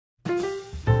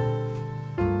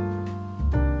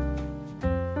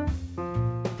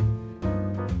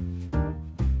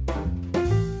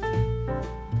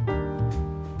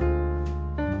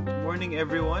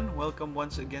everyone. Welcome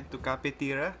once again to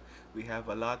KapeTira. We have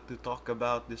a lot to talk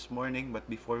about this morning, but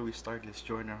before we start, let's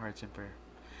join our hearts in prayer.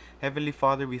 Heavenly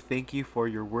Father, we thank you for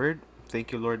your word.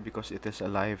 Thank you, Lord, because it is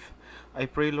alive. I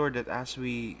pray, Lord, that as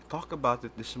we talk about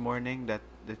it this morning, that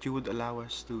you would allow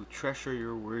us to treasure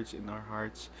your words in our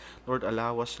hearts. Lord,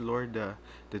 allow us, Lord,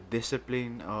 the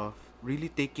discipline of really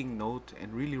taking note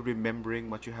and really remembering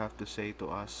what you have to say to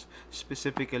us,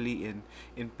 specifically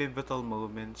in pivotal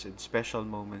moments and special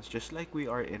moments, just like we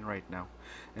are in right now.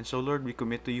 And so, Lord, we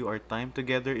commit to you our time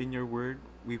together in your word.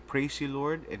 We praise you,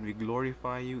 Lord, and we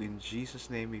glorify you. In Jesus'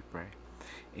 name we pray.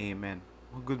 Amen.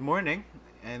 Well, good morning,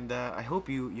 and I hope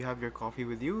you have your coffee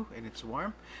with you and it's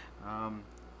warm. Um,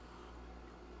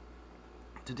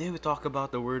 Today we talk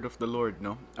about the word of the Lord.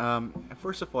 No,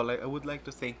 first of all, I would like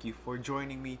to thank you for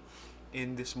joining me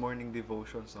in this morning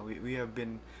devotions. Now we have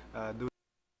been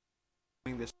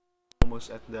doing this almost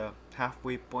at the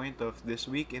halfway point of this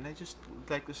week, and I just would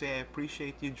like to say I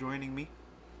appreciate you joining me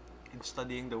in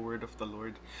studying the word of the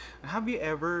Lord. Have you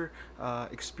ever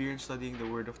experienced studying the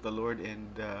word of the Lord,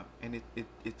 and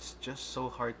it's just so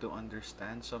hard to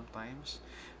understand sometimes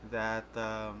that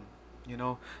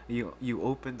you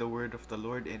open the word of the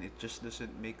Lord and it just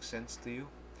doesn't make sense to you.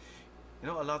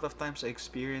 A lot of times I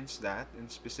experience that,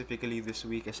 and specifically this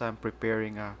week as I'm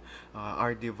preparing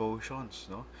our devotions,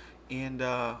 no? And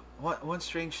one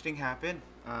strange thing happened.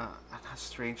 Not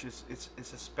strange. It's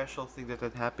a special thing that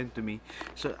had happened to me.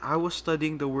 So I was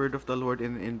studying the word of the Lord,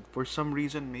 and for some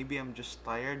reason, maybe I'm just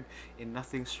tired and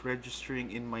nothing's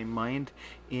registering in my mind.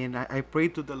 And I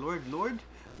prayed to the Lord, Lord,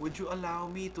 would you allow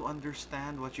me to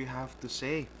understand what you have to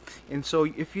say? And so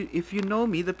if you know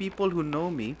me, the people who know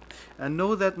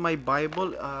that my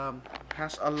Bible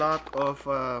has a lot of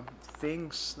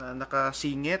things na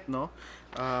nakasingit, no?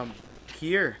 Um,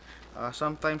 Here.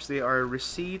 Sometimes they are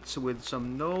receipts with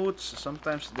some notes,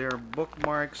 sometimes they are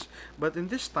bookmarks. But in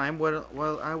this time,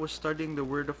 while I was studying the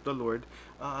Word of the Lord,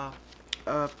 a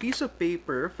piece of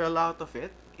paper fell out of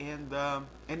it, and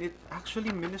it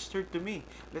actually ministered to me.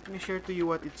 Let me share to you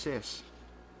what it says.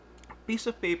 Piece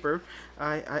of paper.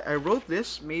 I wrote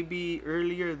this maybe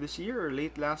earlier this year or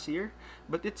late last year,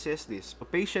 but it says this: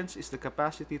 patience is the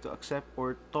capacity to accept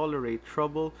or tolerate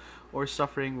trouble or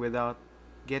suffering without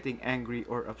getting angry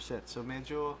or upset. So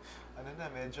medyo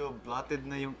blotted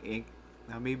na yung ink.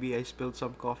 Maybe I spilled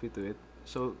some coffee to it.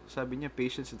 So sabi niya,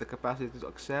 patience is the capacity to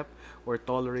accept or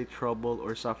tolerate trouble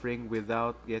or suffering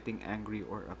without getting angry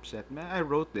or upset. I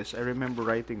wrote this. I remember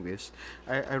writing this.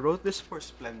 I wrote this for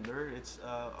Splendor. It's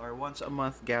our once a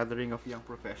month gathering of young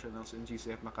professionals in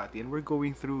GCF Makati, and we're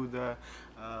going through the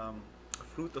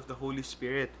fruit of the Holy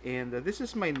Spirit. And this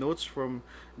is my notes from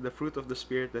the fruit of the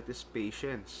Spirit, that is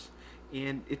patience.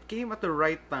 And it came at the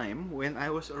right time when I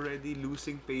was already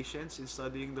losing patience in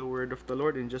studying the Word of the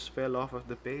Lord and just fell off of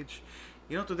the page.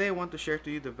 Today I want to share to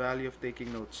you the value of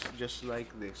taking notes just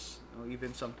like this.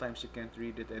 Even sometimes you can't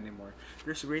read it anymore.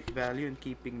 There's great value in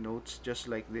keeping notes just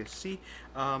like this. See,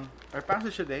 our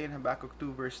passage today in Habakkuk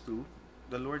 2 verse 2,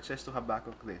 the Lord says to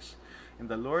Habakkuk this: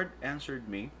 "And the Lord answered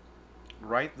me,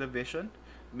 write the vision,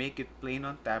 make it plain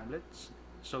on tablets,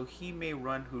 so he may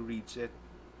run who reads it."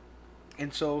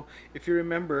 And so, if you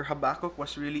remember, Habakkuk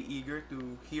was really eager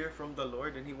to hear from the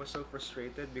Lord, and he was so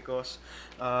frustrated because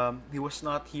he was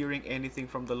not hearing anything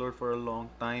from the Lord for a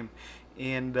long time.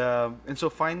 And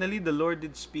so finally, the Lord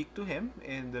did speak to him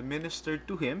and ministered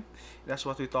to him. That's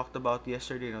what we talked about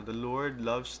yesterday. The Lord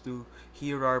loves to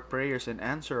hear our prayers and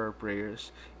answer our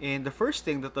prayers. And the first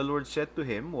thing that the Lord said to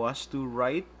him was to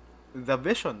write the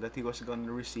vision that he was going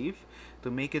to receive,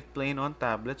 to make it plain on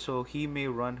tablet so he may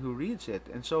run who reads it.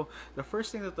 And so the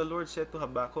first thing that the Lord said to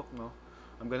Habakkuk, no,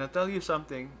 I'm going to tell you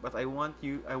something, but I want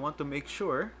to make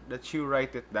sure that you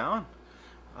write it down.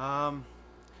 Tama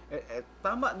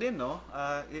din, no?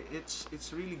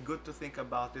 It's really good to think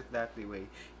about it that way.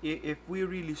 If we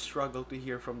really struggle to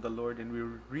hear from the Lord and we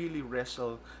really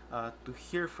wrestle to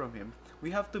hear from Him,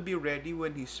 we have to be ready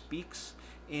when He speaks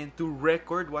and to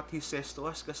record what He says to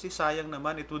us. Kasi sayang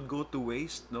naman, it would go to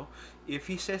waste, no?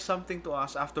 If He says something to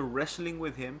us after wrestling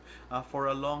with Him for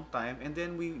a long time, and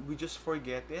then we just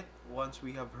forget it once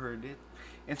we have heard it.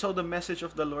 And so the message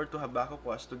of the Lord to Habakkuk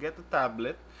was to get a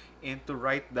tablet and to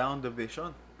write down the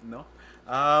vision. No,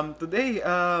 today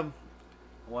I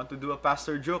want to do a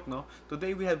pastor joke. No,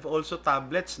 today we have also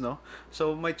tablets. No,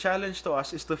 so my challenge to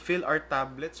us is to fill our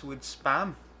tablets with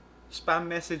spam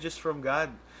messages from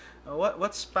God.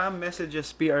 What spam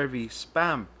messages, PRV?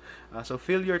 Spam. So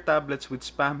fill your tablets with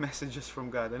spam messages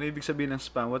from God. Ano ibig sabihin ng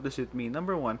spam? What does it mean?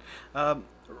 Number one,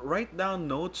 write down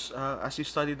notes as you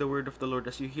study the Word of the Lord,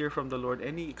 as you hear from the Lord,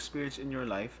 any experience in your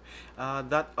life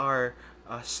that are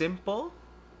Simple,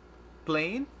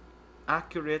 plain,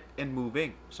 accurate, and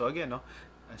moving. So again, no,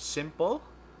 simple,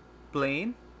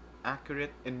 plain,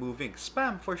 accurate, and moving.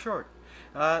 Spam for short.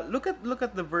 Look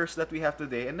at the verse that we have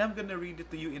today, and I'm gonna read it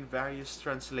to you in various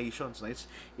translations.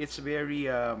 It's very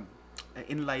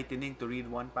enlightening to read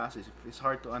one passage. It's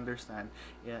hard to understand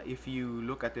if you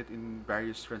look at it in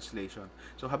various translation.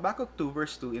 So Habakkuk 2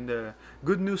 verse 2 in the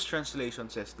Good News translation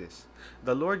says this: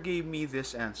 "The Lord gave me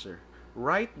this answer.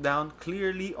 Write down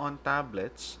clearly on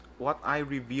tablets what I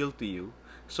reveal to you,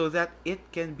 so that it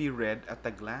can be read at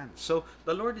a glance." So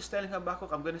the Lord is telling Habakkuk,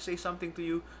 I'm going to say something to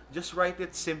you. Just write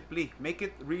it simply. Make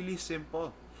it really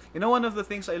simple. You know, one of the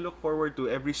things I look forward to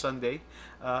every Sunday,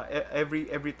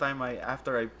 every time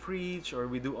after I preach or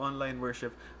we do online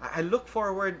worship, I look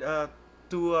forward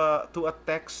to a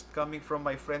text coming from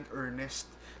my friend Ernest.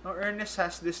 Now, Ernest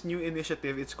has this new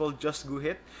initiative. It's called Just Go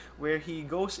Hit, where he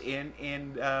goes in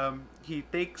and he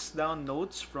takes down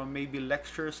notes from maybe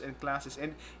lectures and classes,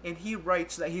 and he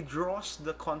writes that he draws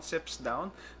the concepts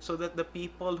down so that the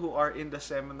people who are in the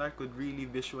seminar could really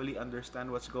visually understand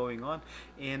what's going on.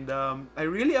 And I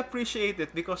really appreciate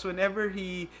it because whenever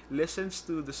he listens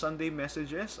to the Sunday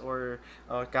messages or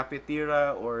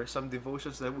KapeTira or some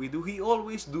devotions that we do, he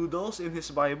always doodles in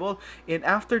his Bible. And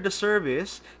after the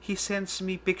service, he sends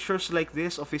me pictures like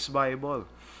this of his Bible.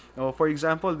 For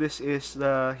example, this is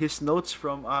his notes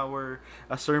from our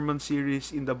sermon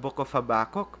series in the book of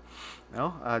Habakkuk.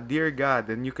 Dear God,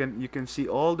 and you can see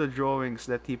all the drawings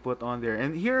that he put on there.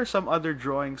 And here are some other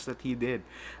drawings that he did,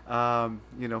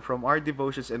 from our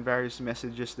devotions and various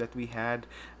messages that we had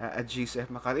at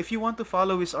GCF Makati. If you want to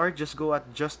follow his art, just go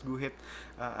at Just Go Hit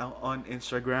on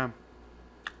Instagram.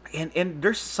 And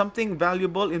there's something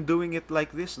valuable in doing it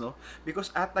like this, no?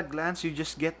 Because at a glance you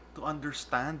just get to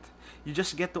understand. You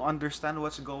just get to understand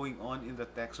what's going on in the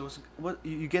text. So what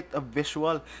you get a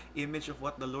visual image of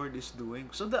what the Lord is doing.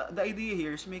 So the idea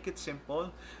here is make it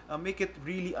simple, make it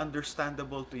really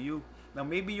understandable to you. Now,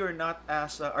 maybe you're not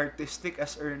as artistic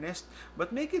as Ernest,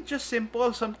 but make it just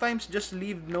simple. Sometimes just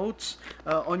leave notes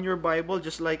on your Bible,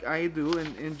 just like I do,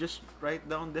 and just write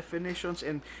down definitions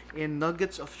and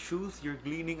nuggets of truth you're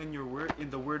gleaning in your word,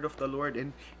 in the word of the Lord.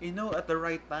 And at the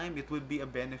right time, it would be a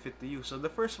benefit to you. So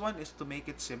the first one is to make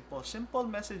it simple. Simple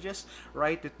messages,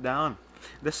 write it down.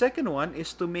 The second one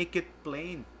is to make it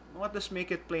plain. What does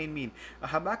make it plain mean?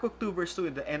 Habakkuk 2 verse 2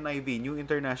 in the NIV, New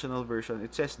International Version,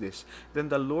 it says this: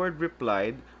 "Then the Lord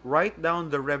replied, write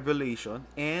down the revelation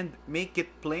and make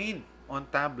it plain on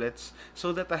tablets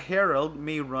so that a herald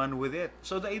may run with it."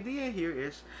 So the idea here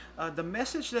is the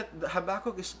message that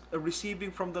Habakkuk is receiving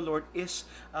from the Lord is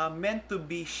meant to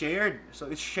be shared. So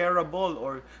it's shareable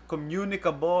or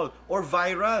communicable or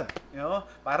viral.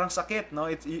 Parang sakit, no?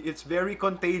 It's very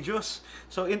contagious.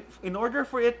 So in order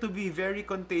for it to be very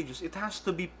contagious, it has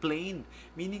to be plain,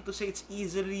 meaning to say it's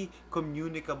easily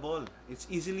communicable. It's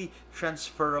easily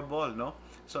transferable, no?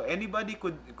 So anybody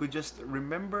could just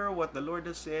remember what the Lord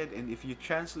has said, and if you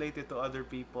translate it to other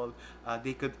people,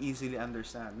 they could easily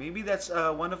understand. Maybe that's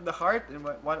one of the heart and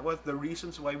one of the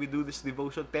reasons why we do this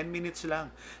devotion. 10 minutes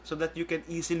lang, so that you can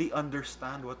easily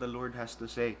understand what the Lord has to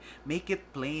say. Make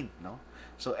it plain, no?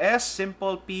 So S,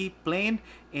 simple, P, plain,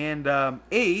 and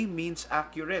A means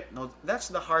accurate. Now, that's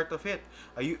the heart of it.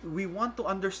 We want to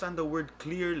understand the word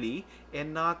clearly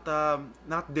and not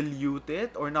dilute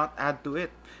it or not add to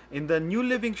it. In the New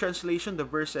Living Translation, the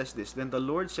verse says this: "Then the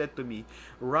Lord said to me,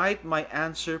 write my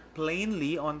answer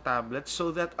plainly on tablets so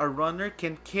that a runner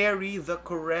can carry the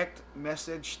correct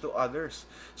message to others."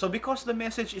 So because the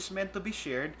message is meant to be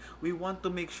shared, we want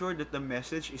to make sure that the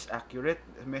message is accurate,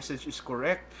 the message is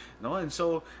correct, no? And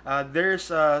so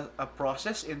there's a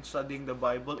process in studying the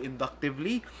Bible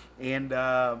inductively, and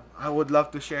I would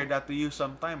love to share that to you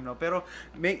sometime, no? Pero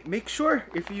make sure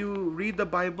if you read the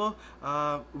Bible,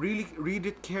 really read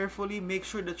it carefully. Make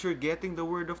sure that you're getting the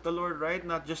word of the Lord right,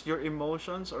 not just your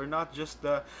emotions or not just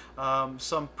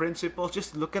some principles.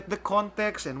 Just look at the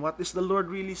context and what is the Lord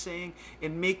really saying,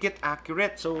 and make it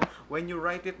accurate. So when you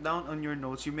write it down on your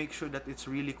notes, you make sure that it's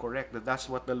really correct, that that's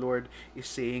what the Lord is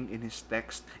saying in His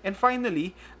text. And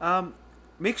finally,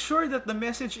 make sure that the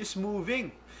message is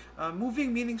moving. Moving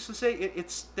meaning to say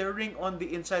it's stirring on the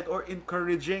inside or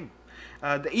encouraging.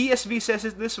 The ESV says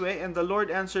it this way: "And the Lord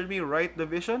answered me, write the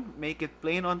vision, make it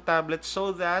plain on tablets,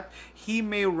 so that he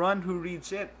may run who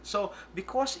reads it." So,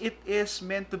 because it is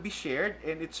meant to be shared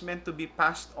and it's meant to be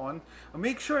passed on,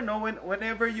 make sure, no,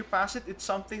 whenever you pass it, it's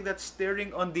something that's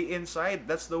stirring on the inside.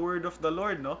 That's the word of the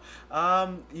Lord, no?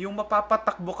 Yung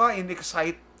mapapatakbo ka in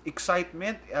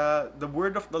excitement, the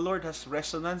word of the Lord has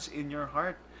resonance in your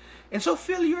heart. And so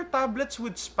fill your tablets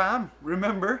with spam.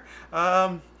 Remember,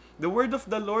 The word of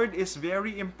the Lord is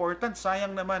very important.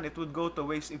 Sayang naman, it would go to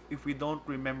waste if we don't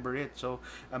remember it. So,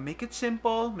 make it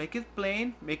simple, make it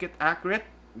plain, make it accurate.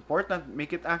 Important,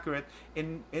 make it accurate,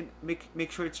 and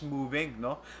make sure it's moving.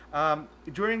 No,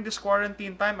 during this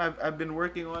quarantine time, I've been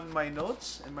working on my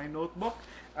notes and my notebook.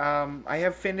 I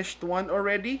have finished one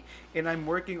already, and I'm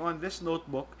working on this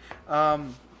notebook.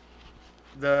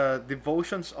 The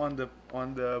devotions on the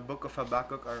book of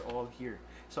Habakkuk are all here.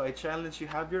 So I challenge you,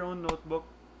 have your own notebook,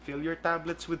 fill your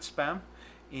tablets with spam,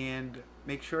 and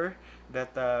make sure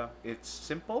that it's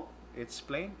simple, it's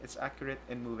plain, it's accurate,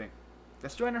 and moving.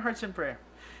 Let's join our hearts in prayer.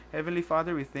 Heavenly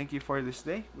Father, we thank you for this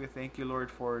day. We thank you, Lord,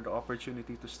 for the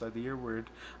opportunity to study your word.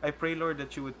 I pray, Lord,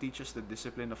 that you would teach us the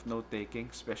discipline of note taking,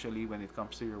 especially when it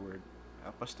comes to your word.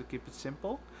 Help us to keep it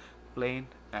simple, plain,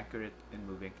 accurate, and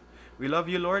moving. We love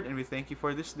you, Lord, and we thank you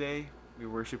for this day. We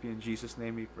worship you in Jesus'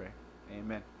 name we pray.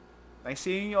 Amen. Nice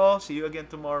seeing you all. See you again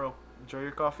tomorrow. Enjoy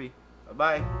your coffee.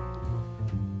 Bye-bye.